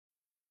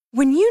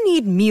When you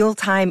need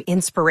mealtime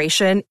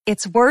inspiration,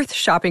 it's worth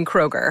shopping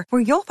Kroger,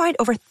 where you'll find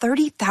over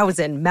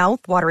 30,000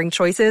 mouth-watering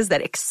choices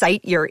that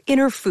excite your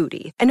inner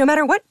foodie. And no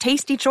matter what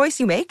tasty choice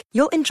you make,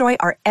 you'll enjoy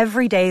our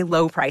everyday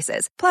low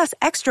prices, plus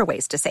extra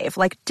ways to save,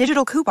 like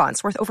digital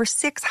coupons worth over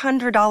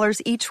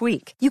 $600 each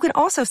week. You can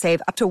also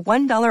save up to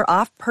 $1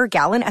 off per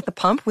gallon at the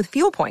pump with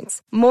fuel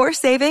points. More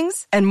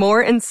savings and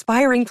more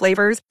inspiring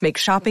flavors make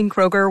shopping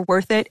Kroger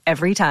worth it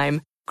every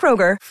time.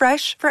 Kroger,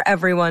 fresh for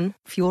everyone.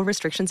 Fuel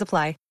restrictions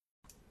apply.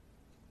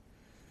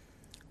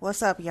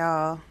 What's up,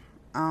 y'all?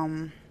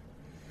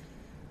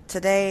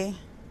 Today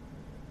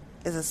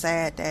is a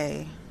sad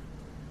day.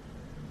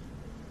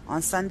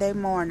 On Sunday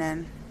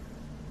morning,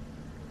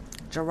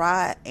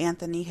 Gerard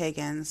Anthony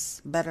Higgins,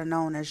 better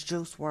known as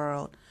Juice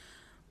WRLD,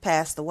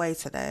 passed away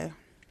today.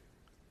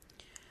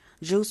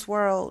 Juice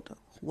WRLD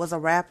was a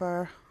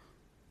rapper,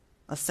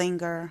 a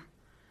singer,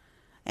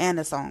 and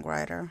a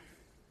songwriter.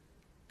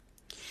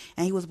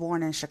 And he was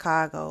born in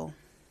Chicago.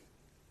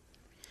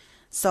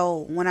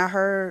 So when I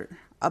heard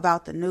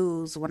about the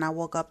news, when I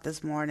woke up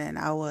this morning,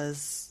 I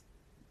was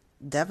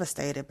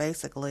devastated,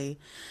 basically.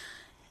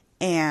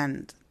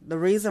 And the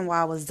reason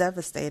why I was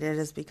devastated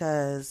is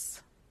because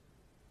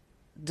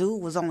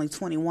dude was only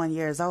 21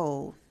 years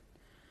old.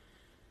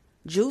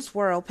 Juice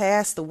WRLD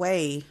passed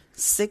away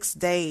 6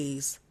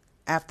 days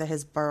after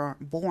his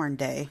born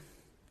day.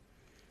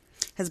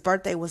 His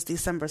birthday was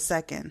December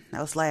 2nd.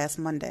 That was last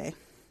Monday.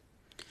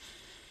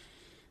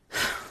 He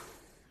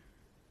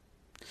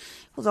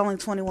was only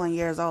 21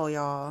 years old,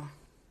 y'all.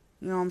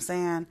 You know what I'm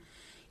saying?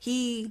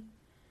 He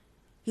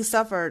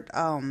suffered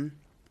a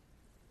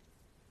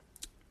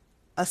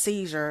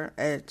seizure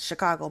at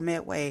Chicago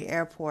Midway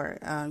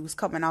Airport. He was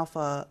coming off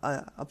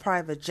a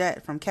private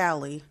jet from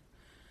Cali.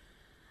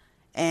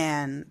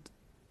 And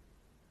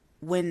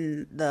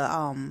when the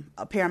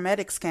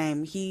paramedics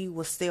came, he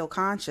was still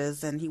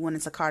conscious and he went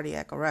into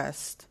cardiac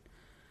arrest.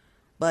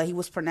 But he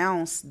was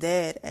pronounced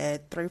dead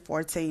at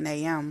 3:14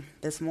 a.m.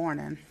 this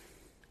morning.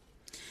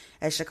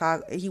 At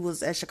Chicago, he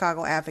was at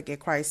Chicago Advocate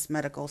Christ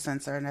Medical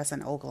Center, and that's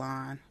in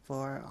Oakland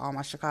for all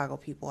my Chicago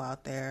people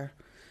out there.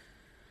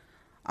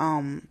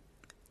 The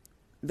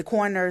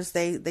coroners,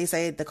 they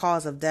say the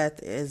cause of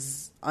death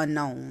is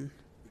unknown,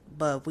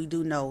 but we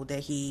do know that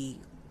he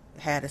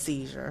had a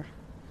seizure.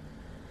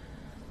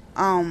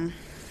 I'm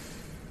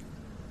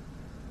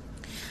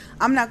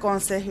not going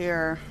to sit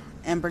here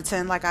and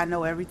pretend like I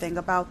know everything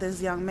about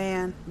this young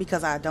man,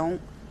 because I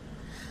don't.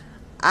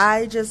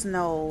 I just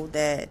know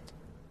that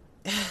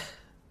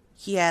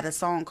he had a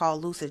song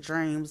called Lucid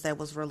Dreams that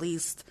was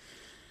released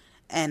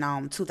in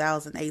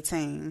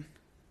 2018.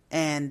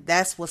 And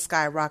that's what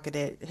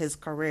skyrocketed his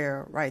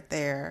career right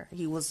there.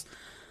 He was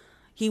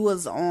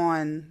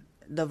on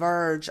the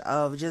verge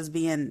of just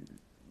being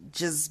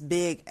just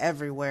big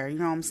everywhere. You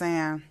know what I'm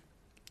saying?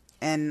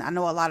 And I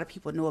know a lot of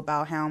people knew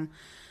about him.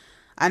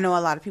 I know a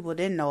lot of people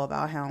didn't know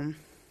about him.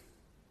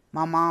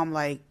 My mom,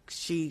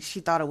 she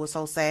thought it was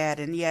so sad.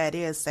 And yeah, it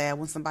is sad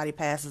when somebody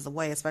passes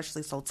away,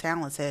 especially so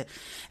talented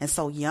and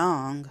so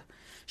young.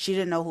 She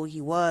didn't know who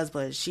he was,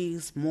 but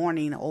she's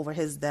mourning over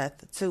his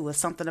death too. It's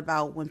something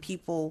about when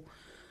people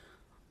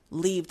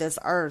leave this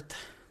earth.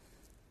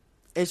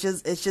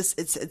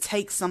 It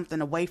takes something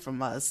away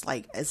from us,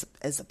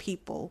 as a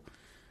people.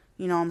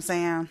 You know what I'm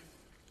saying?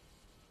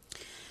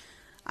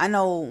 I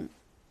know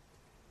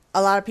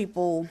a lot of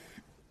people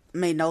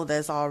may know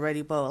this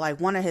already, but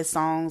one of his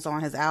songs on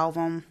his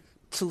album,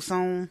 Too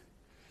Soon,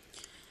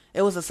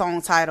 it was a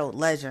song titled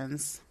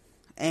Legends,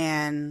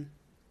 and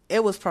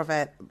it was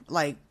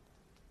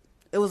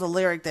it was a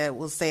lyric that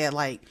was said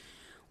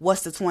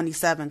what's the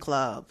 27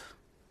 club?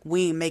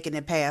 We ain't making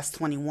it past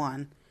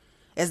 21.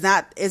 Is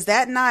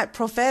that not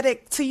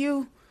prophetic to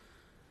you?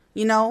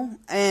 You know?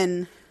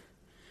 And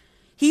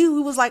he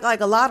was like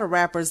a lot of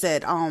rappers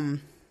that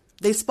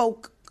they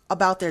spoke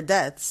about their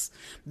deaths.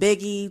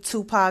 Biggie,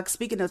 Tupac.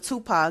 Speaking of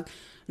Tupac,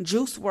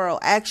 Juice WRLD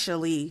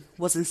actually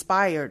was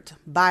inspired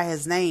by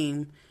his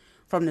name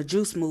from the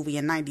Juice movie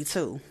in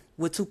 '92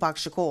 with Tupac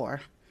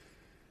Shakur.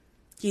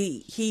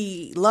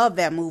 He loved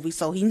that movie,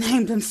 so he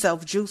named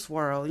himself Juice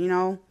WRLD, you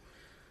know?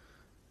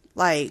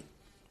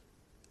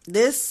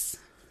 This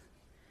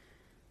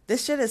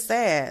shit is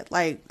sad.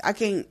 I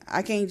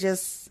can't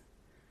just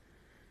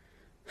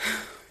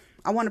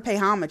I want to pay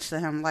homage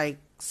to him,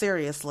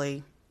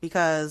 seriously,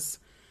 because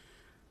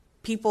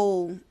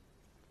people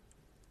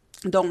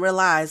don't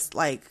realize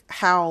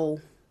how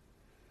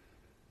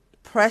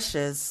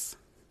precious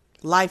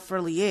life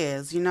really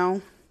is, you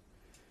know?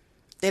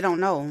 They don't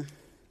know.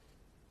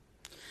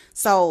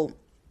 So,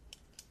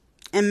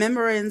 in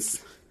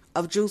remembrance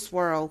of Juice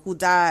WRLD, who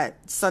died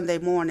Sunday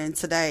morning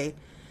today,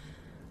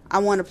 I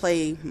want to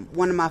play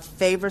one of my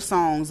favorite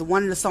songs,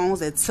 one of the songs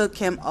that took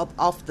him up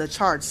off the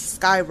charts,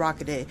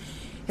 skyrocketed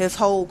his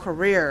whole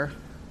career.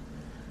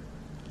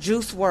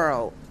 Juice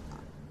WRLD,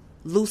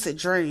 Lucid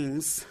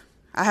Dreams.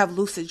 I have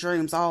lucid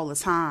dreams all the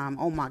time.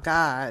 Oh my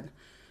God.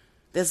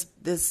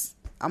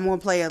 I'm going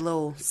to play a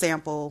little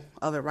sample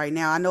of it right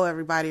now. I know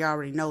everybody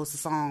already knows the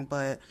song,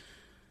 but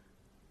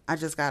I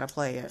just got to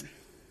play it.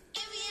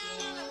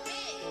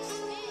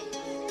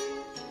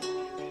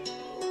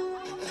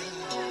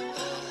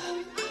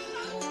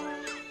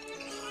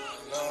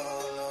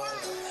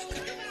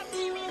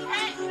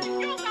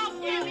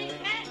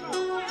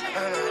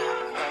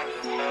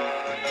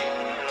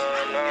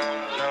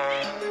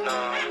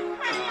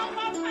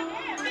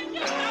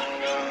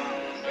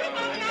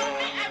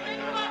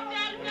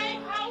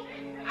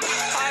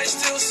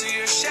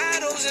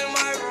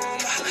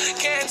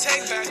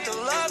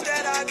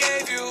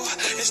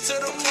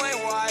 point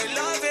where I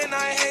love and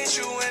I hate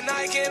you, and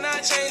I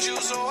cannot change you,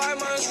 so I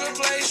must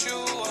replace you.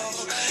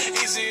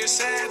 Oh, easier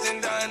said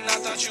than done. I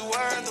thought you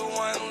were the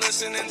one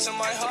listening to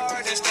my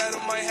heart instead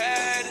of my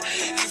head.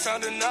 You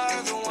found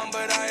another one,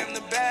 but I am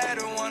the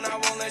better one. I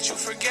won't let you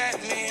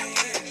forget me.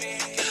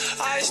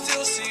 I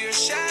still see your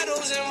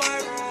shadows in my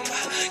room.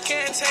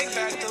 Can't take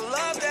back the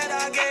love that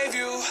I gave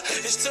you.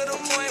 It's to the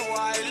point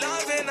where I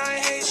love and I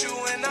hate you,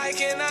 and I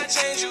cannot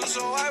change you,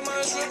 so I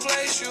must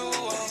replace you.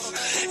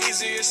 Oh,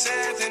 easier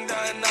said than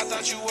done. I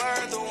thought you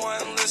were the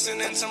one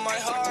listening to my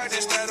heart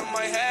instead of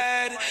my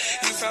head.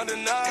 You found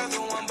another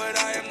one, but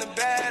I am the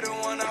better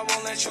one. I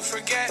won't let you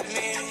forget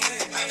me.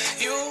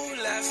 You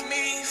left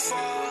me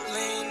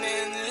falling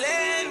and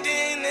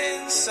landing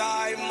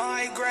inside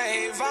my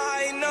grave.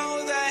 I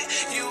know that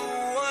you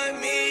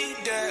want me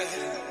dead.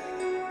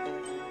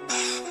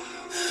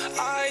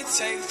 I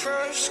take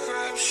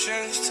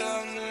prescriptions to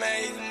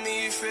make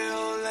me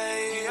feel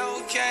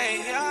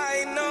okay.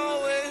 I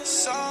know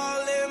it's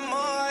all in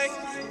my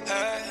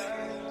head.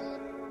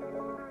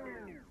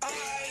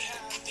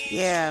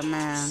 Yeah,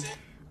 man.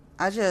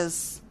 I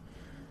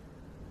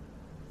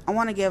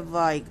want to give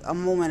like a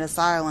moment of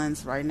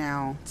silence right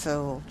now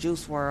to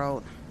Juice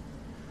WRLD,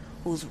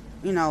 who's,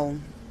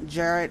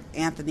 Jarrett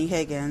Anthony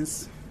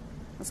Higgins.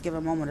 Let's give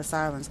a moment of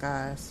silence,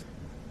 guys.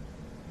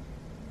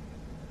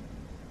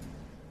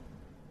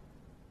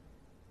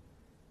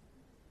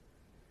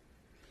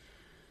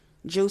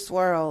 Juice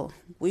WRLD,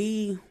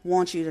 we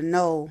want you to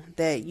know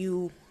that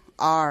you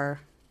are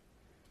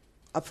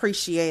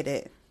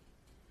appreciated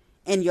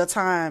in your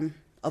time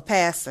of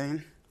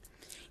passing.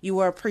 You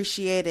were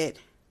appreciated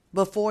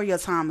before your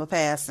time of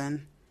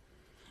passing.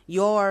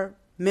 Your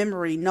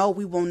memory, no,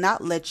 we will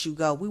not let you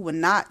go. We will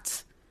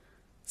not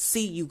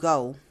see you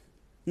go,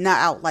 not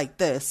out like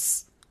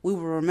this. We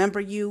will remember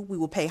you. We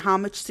will pay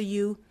homage to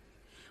you.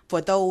 For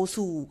those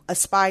who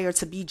aspire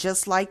to be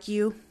just like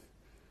you,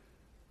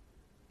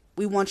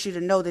 we want you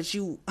to know that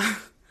you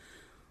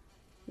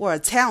were a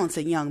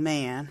talented young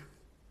man,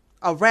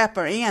 a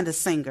rapper and a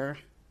singer,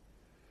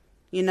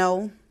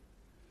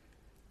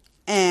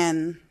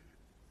 and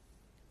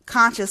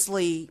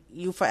consciously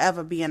you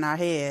forever be in our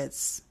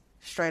heads,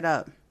 straight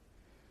up.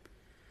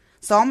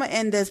 So I'm going to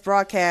end this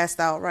broadcast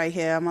out right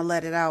here. I'm going to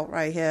let it out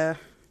right here.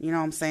 You know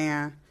what I'm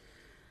saying?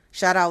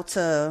 Shout out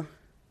to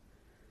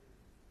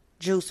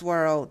Juice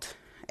WRLD,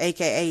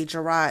 a.k.a.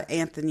 Jarrett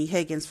Anthony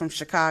Higgins from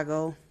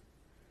Chicago.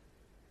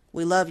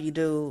 We love you,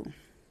 dude.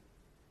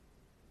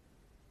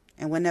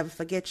 And we'll never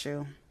forget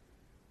you.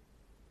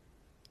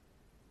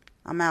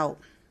 I'm out.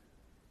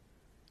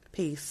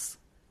 Peace.